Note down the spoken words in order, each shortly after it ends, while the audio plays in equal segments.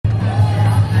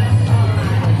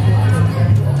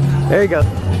There you go.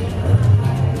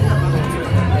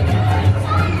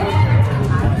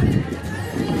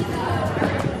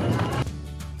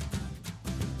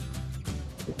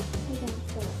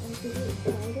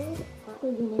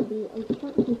 We're gonna be a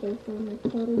chunky face on this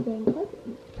total dang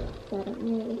cookie. So I don't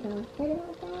know if I'll start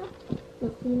about that.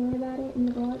 We'll see more about it in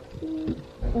the vlog soon.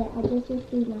 But I just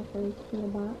received my first in the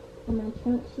box. And my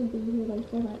trunk should be here, they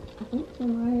said, like, I think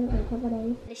tomorrow or a couple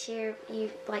days. To share you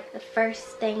like the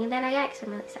first thing that I got, because I'm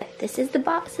really excited. This is the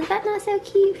box. Is that not so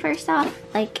cute? First off,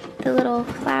 like the little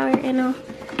flower and all.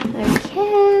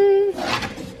 Okay.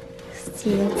 Let's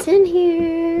see what's in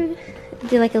here.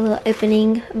 Do like a little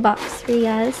opening box for you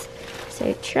guys.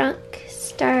 So trunk,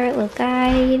 start, little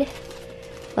guide.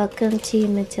 Welcome to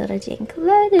Matilda Jane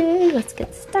Clothing. Let's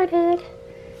get started.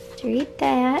 To read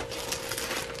that.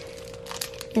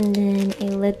 And then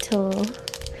a little,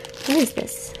 what is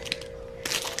this?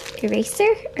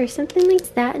 Eraser or something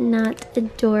like that. Not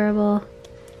adorable.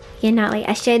 Cannot wait.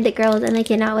 I showed the girls and they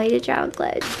cannot wait to try on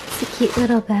clothes. It's a cute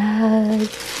little bag.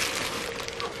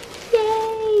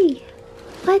 Yay!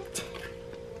 What?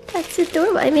 That's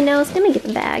adorable. I mean, I was gonna get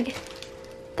the bag.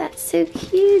 That's so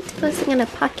cute. What's it in a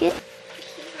pocket?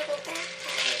 Cute little bag.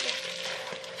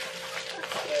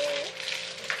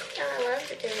 Oh, I love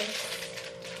the dress.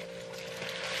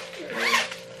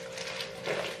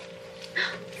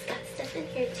 It's got stuff in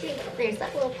here too. There's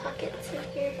like little pockets in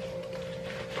here.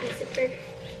 The zipper.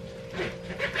 Let's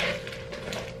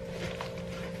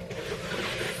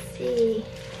see.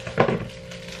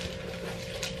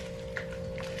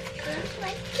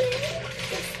 Like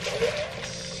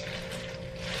this.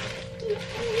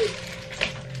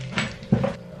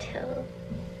 Tell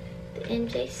the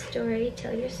MJ story.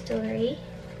 Tell your story.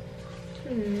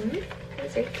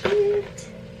 These are cute.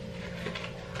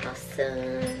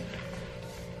 Awesome.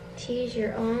 Choose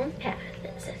your own path.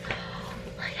 It says, oh,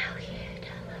 look how cute. I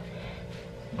love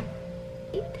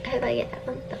it. I hope I get that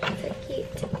one. That one's so cute.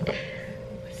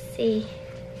 Let's see.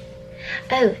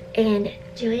 Oh, and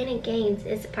Joanna Gaines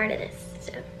is a part of this.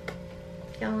 So, if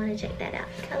y'all want to check that out.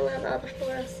 I love all the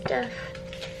floral stuff.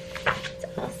 It's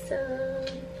awesome.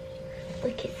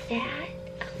 Look at that.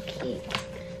 Oh, cute.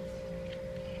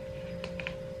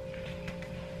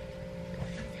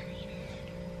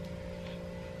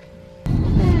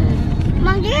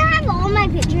 Mom, do you have all my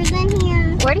pictures in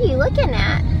here? What are you looking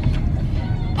at?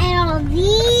 And all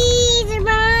these are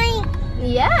mine.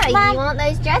 Yeah, Mom, you want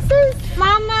those dresses?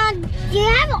 Mama, do you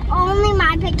have only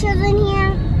my pictures in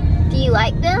here? Do you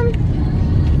like them?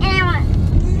 And I want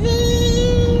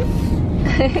these.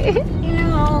 And I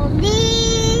want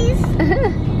these.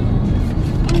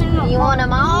 And I You want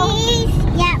them all? These.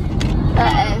 Yep.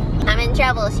 Uh-oh, I'm in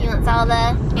trouble. She wants all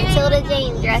the Matilda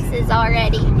Jane dresses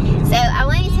already. So I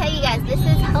want to tell you guys, this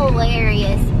is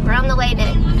hilarious. We're on the way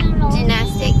to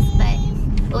gymnastics, but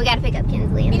we got to pick up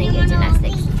Kinsley and then go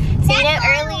gymnastics. So you know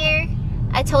earlier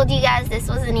I told you guys this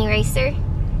was an eraser.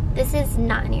 This is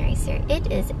not an eraser. It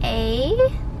is a,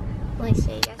 let me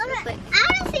show you guys real quick. I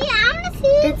want to see it. I want to see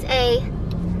it. It's a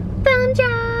thumb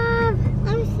drive.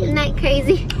 Let me see. Isn't that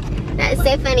crazy? That is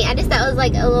so funny. I just thought it was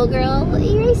like a little girl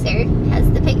eraser. It has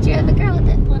the picture of a girl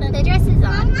with one of the dresses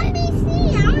on. Let me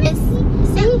see. I want to see.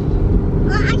 See?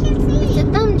 Well, I can see. It's a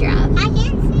thumb drive. I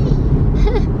can't see.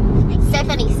 So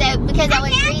funny. So because I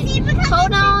was reading,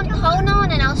 hold on,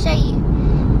 and I'll show you.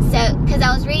 So because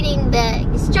I was reading the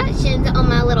instructions on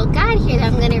my little guide here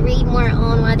that I'm going to read more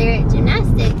on while they're at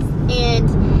gymnastics, and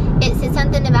it said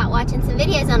something about watching some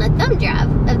videos on a thumb drive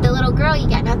of the little girl you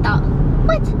got, and I thought,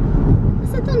 what?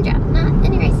 It's a thumb drive, not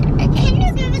an eraser. Okay. Can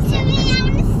you give it to me? I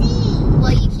want to see.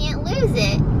 Well, you can't lose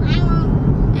it. I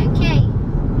won't. Okay.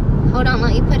 Hold on,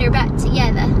 let me put her back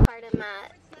together. Part of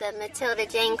the Matilda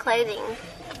Jane clothing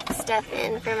stuff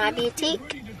in for my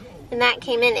boutique, and that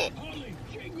came in it.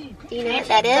 Do you know what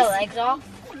that is? The legs off.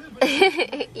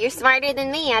 You're smarter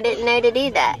than me. I didn't know to do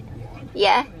that.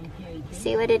 Yeah?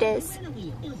 See what it is?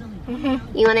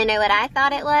 You want to know what I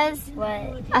thought it was?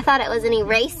 What? I thought it was an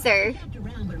eraser,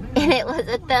 and it was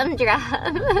a thumb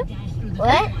drive.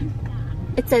 What?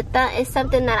 It's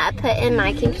something that I put in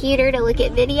my computer to look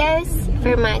at videos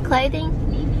for my clothing,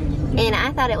 and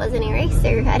I thought it was an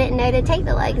eraser. I didn't know to take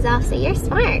the legs off, so you're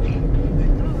smart.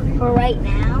 For right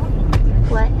now?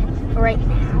 What? For right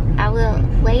now. I will.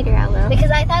 Later I will.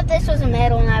 Because I thought this was a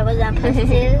medal and I wasn't supposed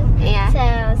to. Yeah.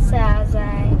 So I was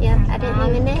like... Yeah, I didn't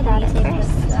even know that at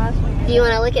first. Do you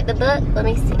want to look at the book? Let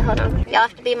me see. Hold on. Y'all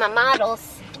have to be my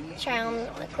models. Try on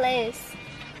the clothes.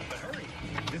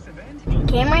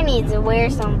 Cameron needs to wear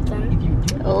something.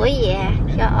 Oh yeah.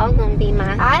 Y'all all gonna be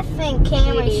my... I think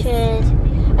Cameron should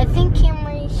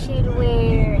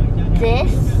wear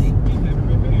this.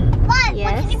 What?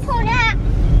 Yes. What, can you pull it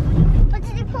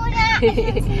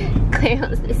Claire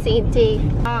wants to see too.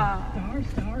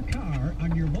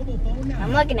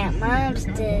 I'm looking at mom's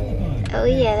stuff. Oh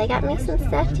yeah, they got me some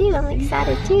stuff too. I'm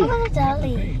excited too. I want a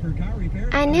dolly.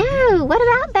 I know. What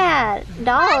about that?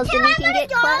 Dolls, and you can get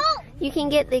doll. you can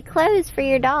get the clothes for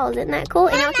your dolls. Isn't that cool?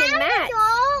 And y'all can match.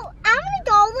 I want a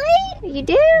dolly. You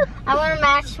do? I want to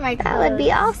match my clothes. That would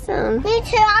be awesome. Me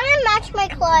too. I want to match my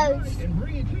clothes.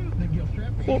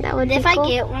 I think that would be If cool. I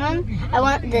get one, I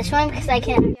want this one because I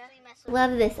can.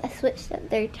 Love this. I switched up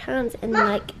their times and Mom,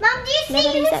 like Mom, do you see?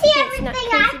 nobody's You up see here. It's not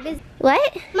everything crazy busy.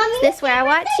 What? Mom, Is this where I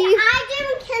watch you? I do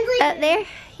and Kinsley. Up there?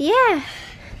 Yeah.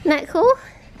 Isn't that cool?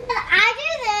 I do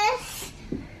this.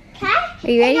 Okay.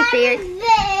 Are you ready for your? I do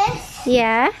this.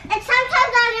 Yeah. And sometimes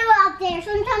I do up there.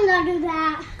 Sometimes I do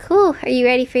that. Cool. Are you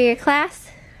ready for your class?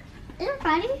 Is it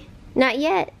Friday? Not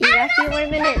yet. You got a few more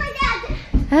minutes. Like that.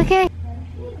 Okay.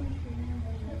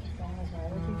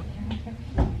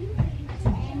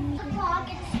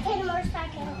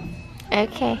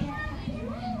 Okay.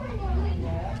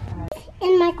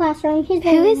 In my classroom, he's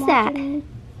Who is that?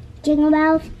 Jingle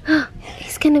bells.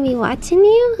 He's gonna be watching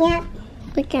you? Yeah.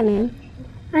 Look at him.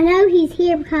 I know he's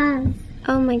here because.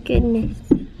 Oh my goodness.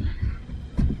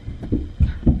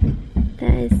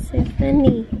 That is so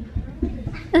funny.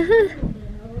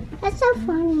 That's so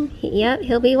funny. Yep,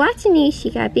 he'll be watching you.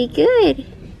 She gotta be good.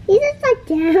 He's just like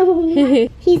down.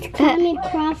 He's climbing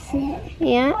across it.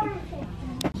 Yeah.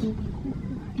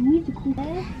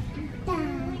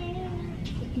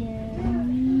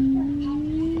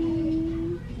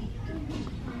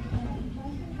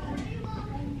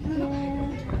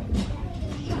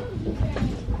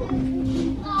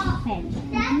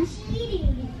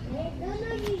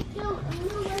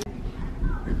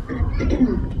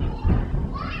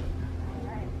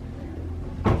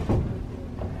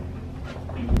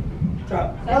 So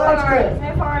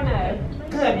far, no.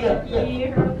 Good.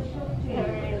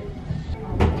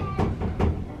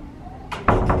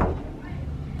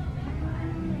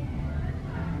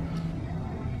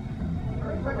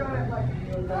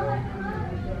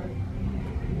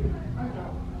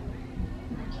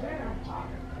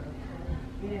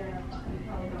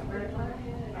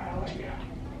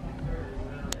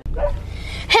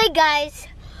 Hey guys,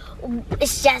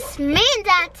 it's just me and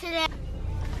Dad today.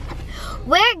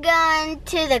 We're going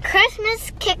to the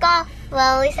Christmas kickoff.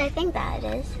 Well, at least I think that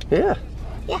it is. Yeah.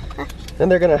 Yeah.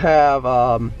 And they're gonna have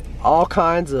all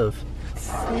kinds of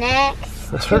Snacks,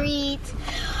 treats.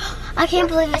 I can't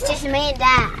believe it's just me and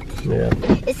Dad. yeah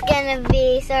It's gonna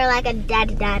be sort of like a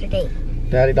daddy-daughter date.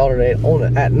 daddy-daughter date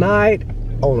at night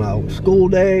on a school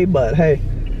day. But hey,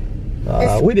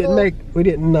 we didn't make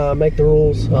the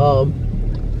rules.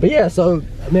 But yeah, so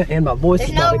and my voice There's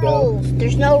is about no to go. rules.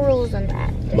 There's no rules on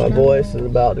that. My voice is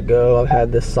about to go. I've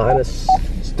had this sinus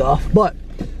stuff, but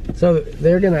so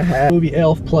they're gonna have movie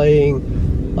Elf playing,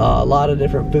 a lot of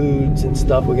different foods and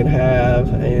stuff we can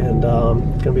have, and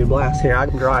it's gonna be a blast. Here, I'm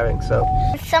driving, so.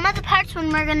 Some of the parts when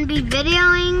we're gonna be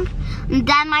videoing,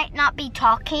 Dad might not be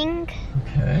talking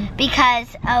Okay.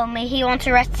 because he wants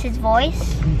to rest his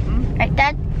voice. Right,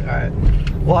 Dad? All right.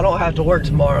 Well, I don't have to work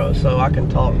tomorrow, so I can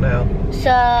talk now.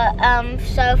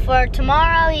 So for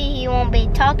tomorrow, he won't be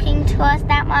talking to us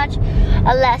that much,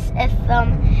 unless if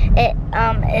it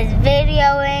is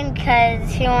videoing,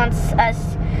 because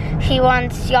he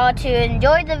wants y'all to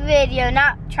enjoy the video,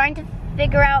 not trying to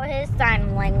figure out his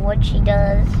sign language he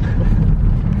does.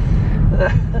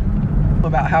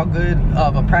 About how good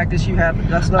of a practice you had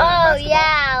last night. Oh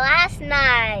yeah, last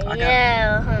night. Okay.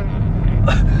 Yeah.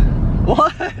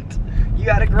 What? You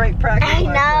had a great practice. I last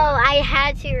know. night. I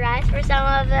had to rest for some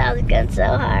of it. I was going so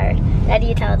hard. How do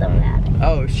you tell them that?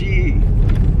 Oh, she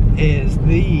is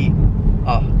the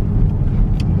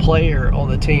player on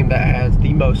the team that has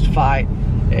the most fight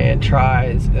and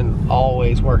tries and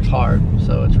always works hard.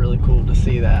 So it's really cool to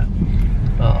see that.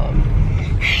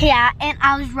 Yeah, and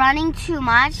I was running too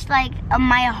much. Like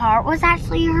my heart was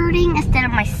actually hurting instead of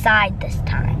my side this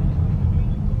time.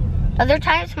 Other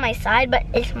times my side, but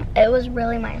it was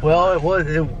really my heart. Well,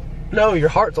 no, your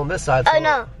heart's on this side. Oh so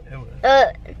no.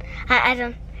 I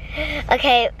don't.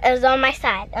 Okay, it was on my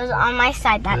side. It was on my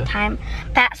side that time.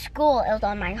 At school, it was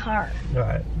on my heart.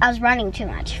 Right. I was running too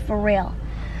much, for real.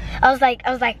 I was like,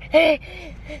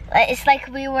 it's like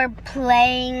we were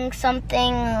playing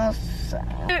something.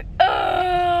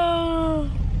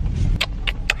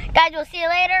 Guys, we'll see you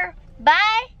later.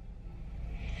 Bye.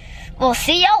 We'll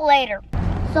see y'all later.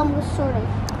 So sort of.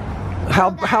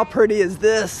 How pretty is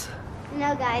this?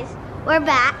 No, guys, we're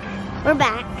back. We're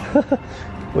back.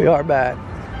 We are back.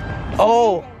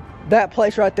 Oh, that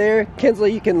place right there,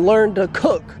 Kinsley, you can learn to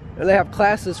cook. And they have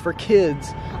classes for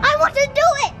kids. I want to do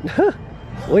it.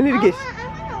 We need to get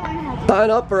sign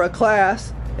up for a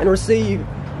class and receive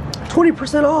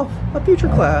 20% off a future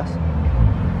class.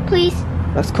 Please.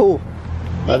 That's cool.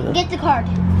 Get the card.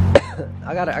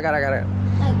 I got it. Okay.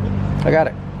 I got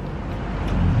it.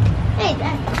 Hey,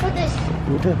 Dad, put this.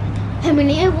 Okay. And we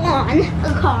need one,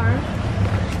 a card.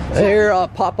 Here,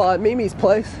 Papa and Mimi's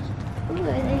place. Ooh, is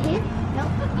it here?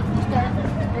 Nope.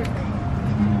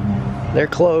 They're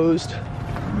closed.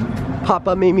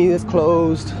 Papa Mimi is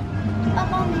closed.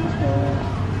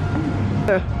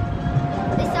 So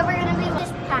we're gonna be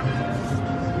just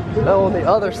practice. No, on the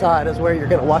other side is where you're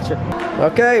gonna watch it.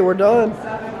 Okay, we're done.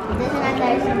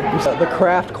 The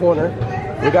craft corner.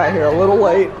 We got here a little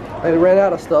late. They ran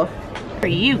out of stuff. There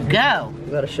you go.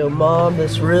 We gotta show Mom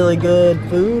this really good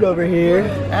food over here.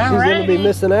 She's gonna be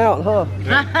missing out, huh?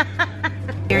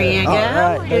 Here you go. All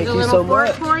right, Here's thank a you little so fork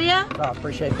much. for you. I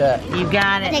appreciate that. You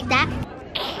got it. Take that.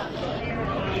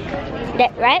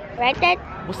 Right, Dad?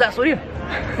 What's that, sweetie?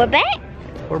 We're back.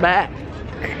 We're back.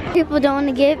 People don't want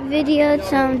to get videoed,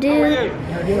 some do.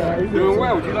 Doing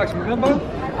well. Would you like some gumbo?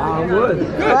 I would.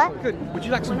 What? Good. Would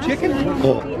you like some chicken?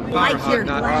 Like your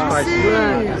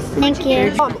glasses. Thank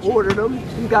you. Mom ordered them.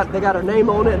 They got her name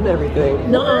on it and everything.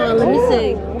 No, let me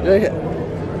see.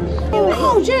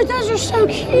 Oh, dude, those are so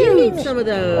cute. You need some of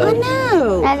those. I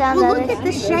know. That's on Well, the look other at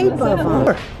the shape of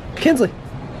them. Kinsley.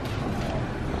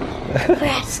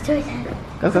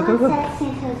 Go. You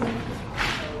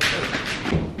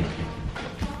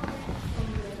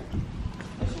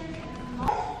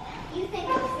think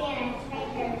of Santa right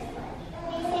there.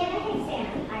 Hey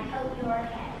Santa, I hope you're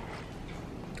okay.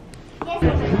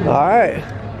 Yes. All right.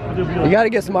 You got to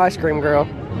get some ice cream, girl.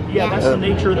 Yeah, that's the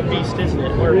nature of the beast, isn't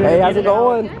it? Hey, how's it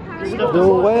going?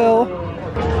 Doing well.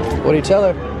 What do you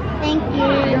tell her? Thank you.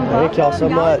 Thank y'all so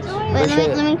much. Wait,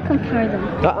 let me compare them.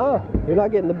 You're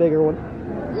not getting the bigger one.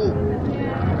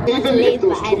 That's a leaf,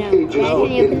 but I don't. Dad,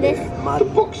 can you open this? My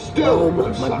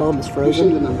bum is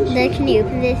frozen. Dad, can you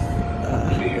open this?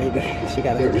 Maybe. She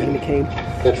got a candy cane.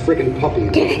 That freaking puppy.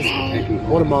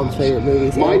 One of Mom's favorite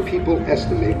movies. My people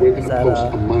estimate we're going to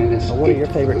post a minus one of your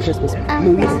favorite Christmas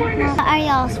movies? What are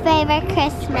y'all's favorite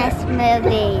Christmas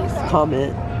movies?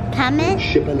 Comment.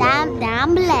 Comment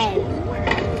down below.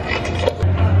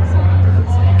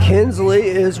 Kinsley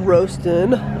is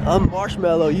roasting a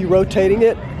marshmallow. You rotating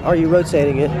it? Are you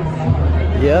rotating it?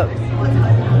 Yep.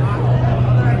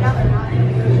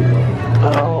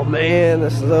 Oh man,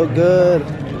 this is so good.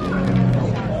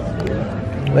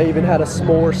 They even had a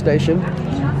s'more station.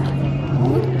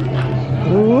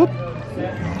 Whoop.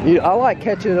 I like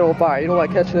catching it on fire. You don't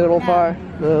like catching it on fire?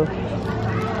 No.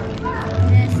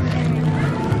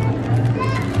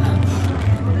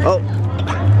 Oh.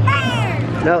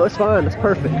 No, it's fine. It's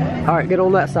perfect. All right, get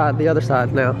on that side, the other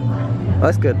side now.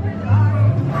 That's good.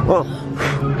 Oh.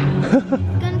 It's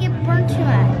gonna get burnt too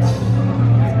much.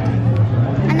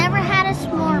 I never had a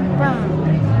s'more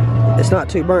burn. It's not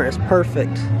too burnt. It's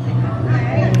perfect.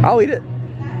 I'll eat it.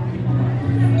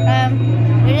 Where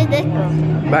did this go?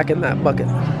 Back in that bucket.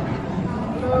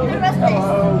 What's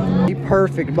this?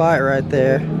 Perfect bite right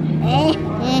there.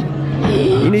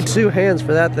 You need 2 hands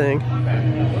for that thing.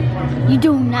 You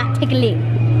do not take a leap.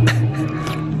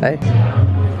 Hey.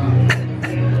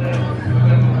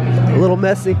 A little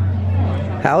messy.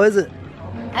 How is it?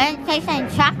 I didn't taste any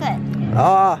chocolate.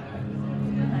 Ah.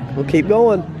 We'll keep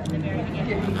going.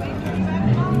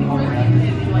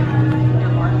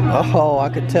 Oh, I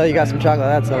could tell you got some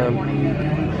chocolate that time.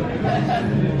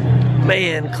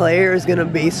 Man, Claire is gonna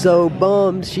be so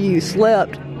bummed she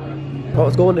slept. I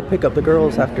was going to pick up the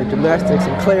girls after gymnastics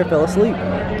and Claire fell asleep.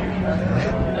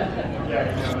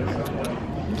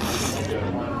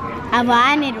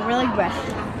 I need to really brush.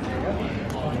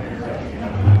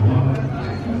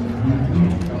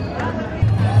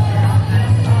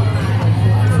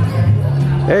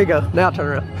 There you go. Now turn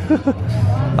around.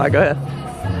 All right, go ahead.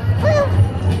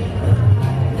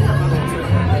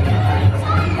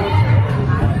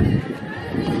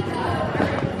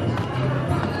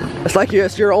 It's like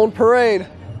it's your own parade.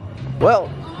 Well,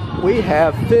 we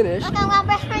have finished. Look, I'm gonna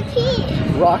brush my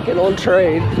teeth. Rocking on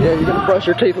trade. Yeah, you're gonna brush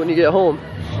your teeth when you get home.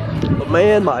 But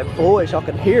man, my voice, y'all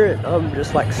can hear it. I'm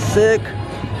just like sick.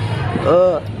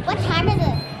 What time is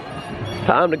it?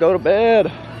 Time to go to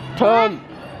bed. Time.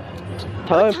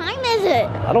 What time is it?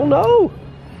 I don't know.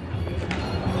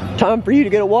 Time for you to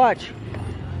get a watch.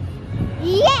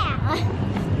 Yeah.